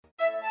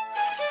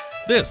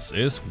This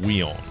is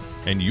WION,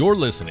 and you're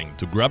listening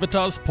to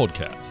Gravitas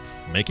podcast,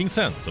 making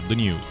sense of the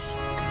news.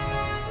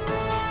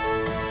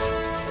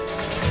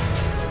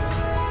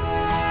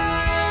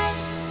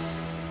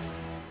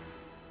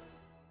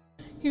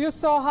 You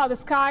just saw how the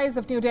skies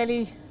of New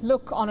Delhi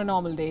look on a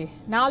normal day.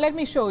 Now let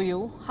me show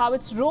you how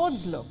its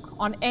roads look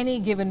on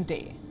any given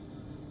day.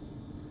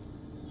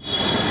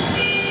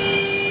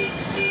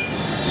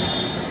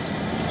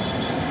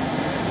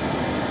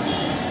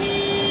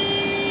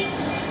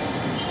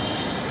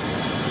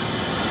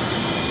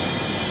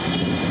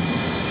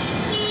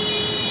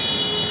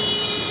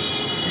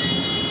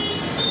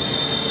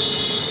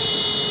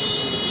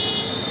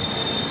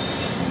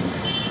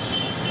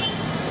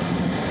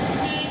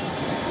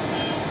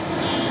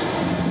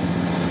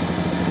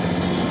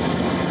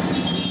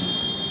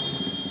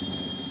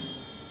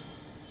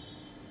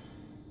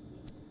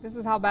 This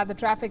is how bad the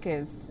traffic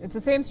is. It's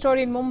the same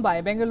story in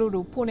Mumbai,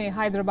 Bengaluru, Pune,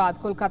 Hyderabad,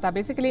 Kolkata.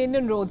 Basically,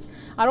 Indian roads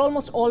are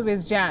almost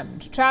always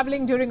jammed.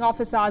 Traveling during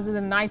office hours is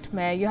a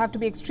nightmare. You have to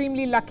be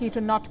extremely lucky to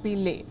not be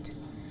late.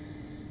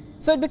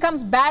 So it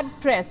becomes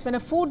bad press when a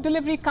food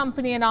delivery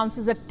company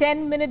announces a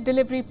 10-minute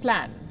delivery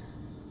plan.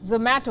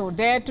 Zomato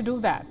dared to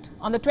do that.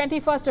 On the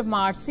 21st of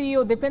March,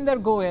 CEO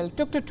Deepinder Goyal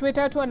took to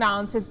Twitter to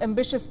announce his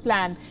ambitious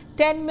plan,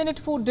 10-minute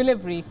food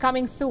delivery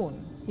coming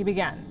soon. He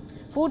began.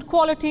 Food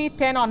quality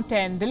 10 on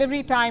 10,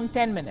 delivery time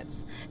 10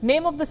 minutes.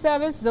 Name of the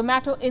service,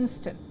 Zomato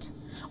Instant.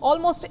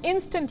 Almost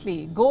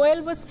instantly,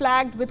 Goyal was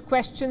flagged with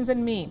questions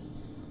and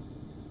memes.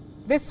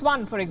 This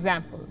one, for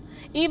example.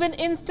 Even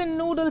instant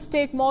noodles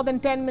take more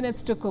than 10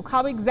 minutes to cook.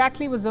 How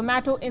exactly was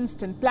Zomato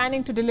Instant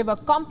planning to deliver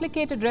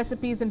complicated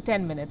recipes in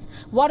 10 minutes?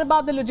 What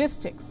about the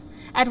logistics?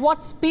 At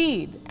what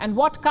speed and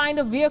what kind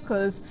of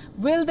vehicles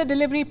will the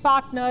delivery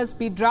partners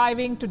be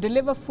driving to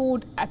deliver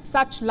food at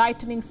such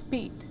lightning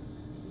speed?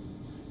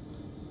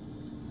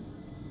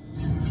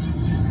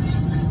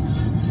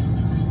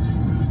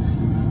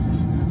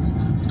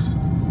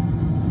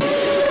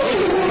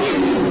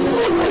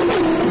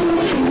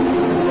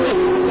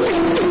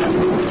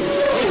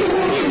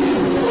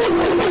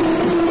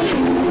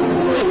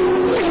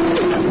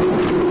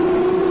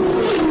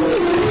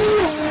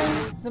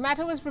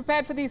 Zomato was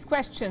prepared for these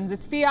questions.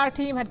 Its PR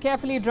team had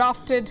carefully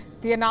drafted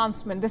the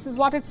announcement. This is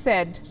what it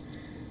said.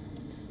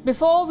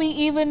 Before we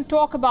even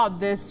talk about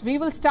this, we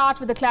will start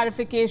with a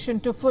clarification.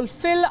 To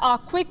fulfill our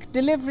quick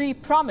delivery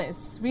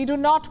promise, we do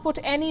not put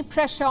any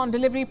pressure on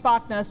delivery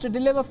partners to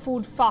deliver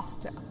food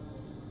faster.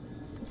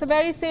 It's a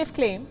very safe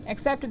claim,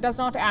 except it does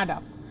not add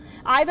up.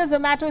 Either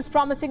Zomato is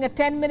promising a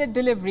 10-minute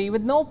delivery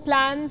with no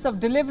plans of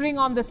delivering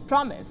on this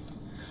promise,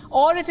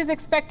 or it is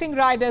expecting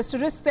riders to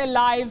risk their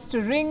lives to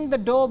ring the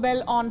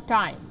doorbell on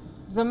time.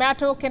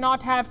 Zomato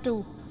cannot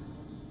claim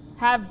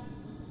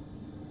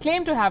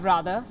to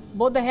have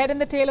both the head and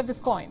the tail of this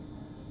coin.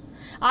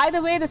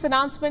 Either way, this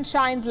announcement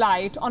shines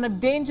light on a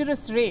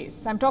dangerous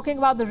race. I'm talking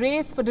about the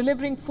race for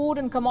delivering food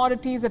and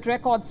commodities at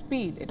record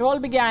speed. It all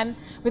began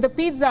with a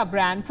pizza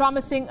brand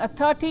promising a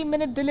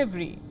 30-minute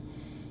delivery.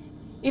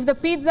 If the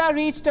pizza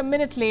reached a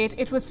minute late,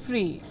 it was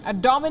free. A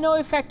domino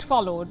effect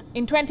followed.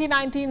 In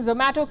 2019,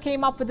 Zomato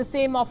came up with the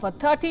same offer,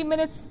 30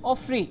 minutes or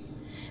free.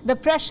 The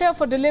pressure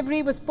for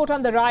delivery was put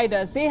on the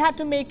riders. They had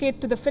to make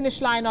it to the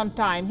finish line on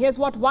time. Here's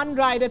what one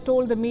rider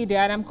told the media,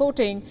 and I'm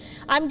quoting,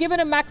 "I'm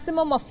given a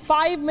maximum of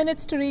 5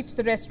 minutes to reach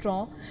the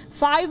restaurant,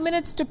 5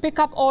 minutes to pick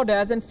up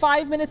orders, and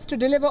 5 minutes to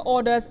deliver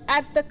orders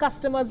at the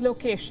customer's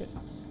location."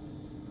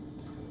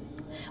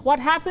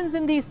 What happens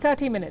in these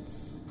 30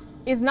 minutes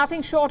is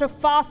nothing short of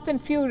fast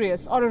and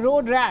furious or a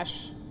road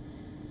rash.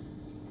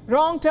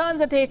 Wrong turns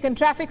are taken,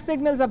 traffic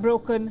signals are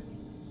broken,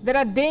 there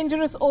are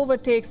dangerous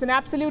overtakes and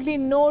absolutely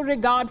no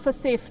regard for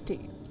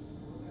safety.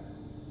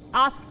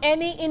 Ask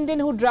any Indian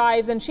who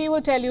drives and she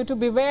will tell you to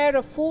beware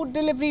of food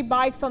delivery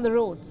bikes on the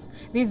roads.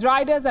 These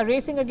riders are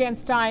racing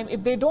against time.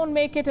 If they don't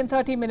make it in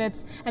 30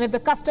 minutes and if the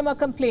customer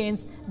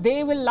complains,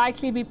 they will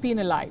likely be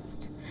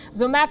penalized.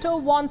 Zomato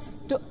wants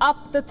to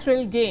up the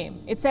thrill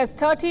game. It says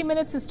 30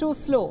 minutes is too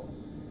slow.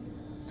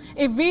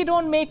 If we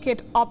don't make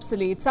it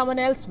obsolete, someone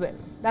else will.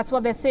 That's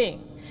what they're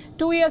saying.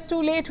 2 years too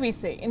late, we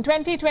say. In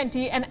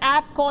 2020, an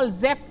app called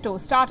Zepto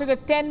started a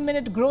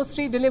 10-minute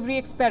grocery delivery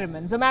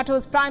experiment.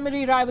 Zomato's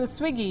primary rival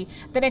Swiggy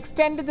then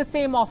extended the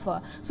same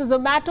offer. So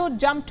Zomato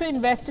jumped to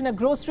invest in a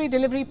grocery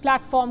delivery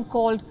platform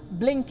called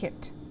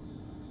Blinkit,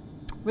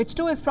 which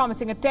too is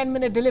promising a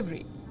 10-minute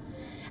delivery.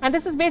 And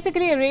this is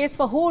basically a race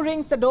for who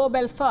rings the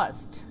doorbell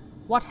first.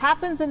 What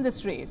happens in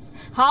this race,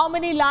 how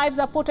many lives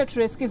are put at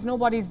risk is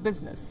nobody's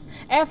business.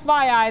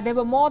 FYI, there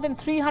were more than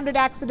 300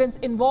 accidents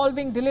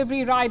involving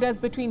delivery riders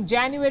between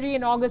January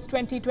and August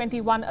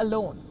 2021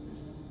 alone.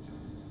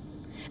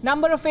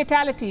 Number of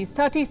fatalities,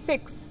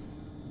 36.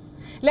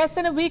 Less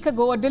than a week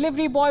ago, a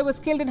delivery boy was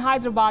killed in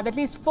Hyderabad. At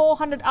least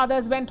 400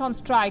 others went on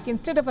strike.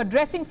 Instead of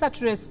addressing such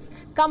risks,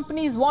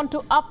 companies want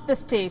to up the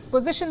stake,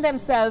 position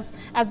themselves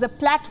as the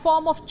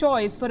platform of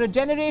choice for a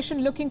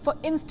generation looking for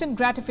instant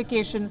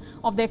gratification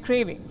of their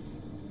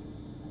cravings.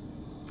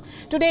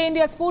 Today,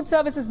 India's food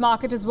services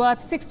market is worth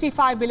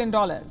 $65 billion.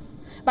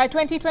 By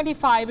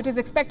 2025, it is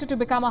expected to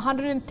become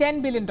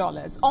 $110 billion.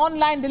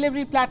 Online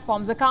delivery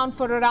platforms account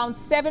for around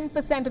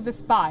 7% of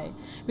this pie.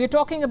 We are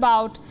talking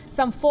about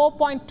some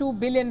 $4.2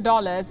 billion.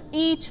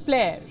 Each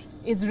player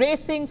is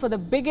racing for the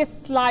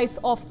biggest slice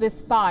of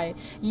this pie.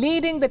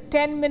 Leading the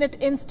 10-minute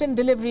instant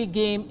delivery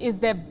game is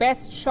their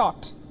best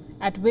shot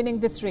at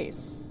winning this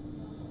race.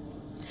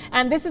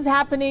 And this is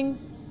happening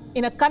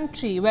in a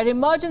country where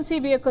emergency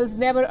vehicles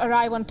never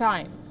arrive on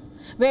time,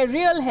 where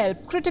real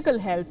help, critical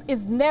help,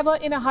 is never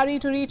in a hurry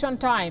to reach on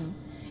time.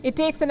 It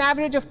takes an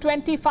average of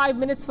 25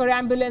 minutes for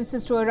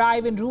ambulances to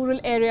arrive in rural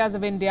areas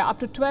of India, up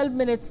to 12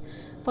 minutes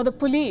for the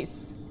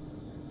police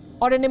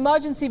or an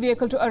emergency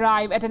vehicle to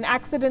arrive at an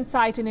accident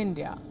site in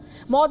India.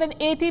 More than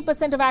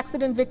 80% of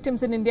accident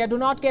victims in India do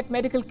not get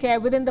medical care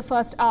within the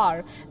first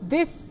hour.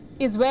 This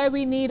is where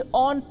we need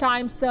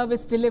on-time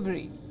service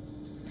delivery.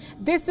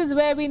 This is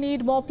where we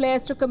need more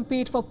players to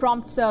compete for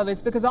prompt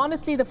service, because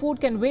honestly, the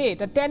food can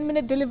wait. A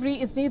 10-minute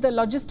delivery is neither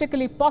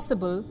logistically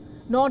possible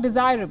nor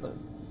desirable.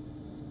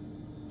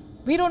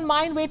 We don't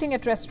mind waiting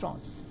at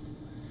restaurants.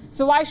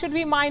 So why should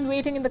we mind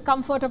waiting in the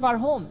comfort of our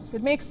homes?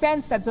 It makes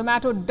sense that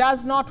Zomato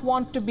does not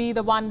want to be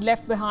the one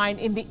left behind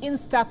in the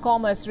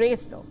Insta-commerce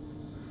race, though.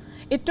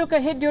 It took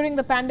a hit during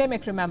the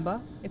pandemic,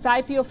 remember? Its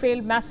IPO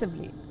failed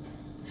massively.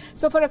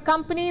 So for a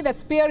company that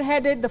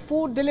spearheaded the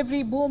food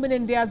delivery boom in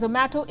India,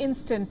 Zomato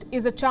Instant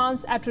is a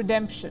chance at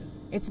redemption.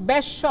 Its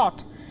best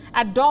shot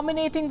at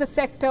dominating the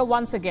sector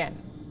once again.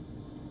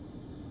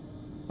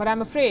 But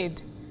I'm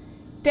afraid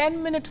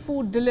 10-minute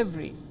food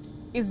delivery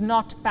is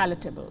not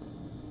palatable.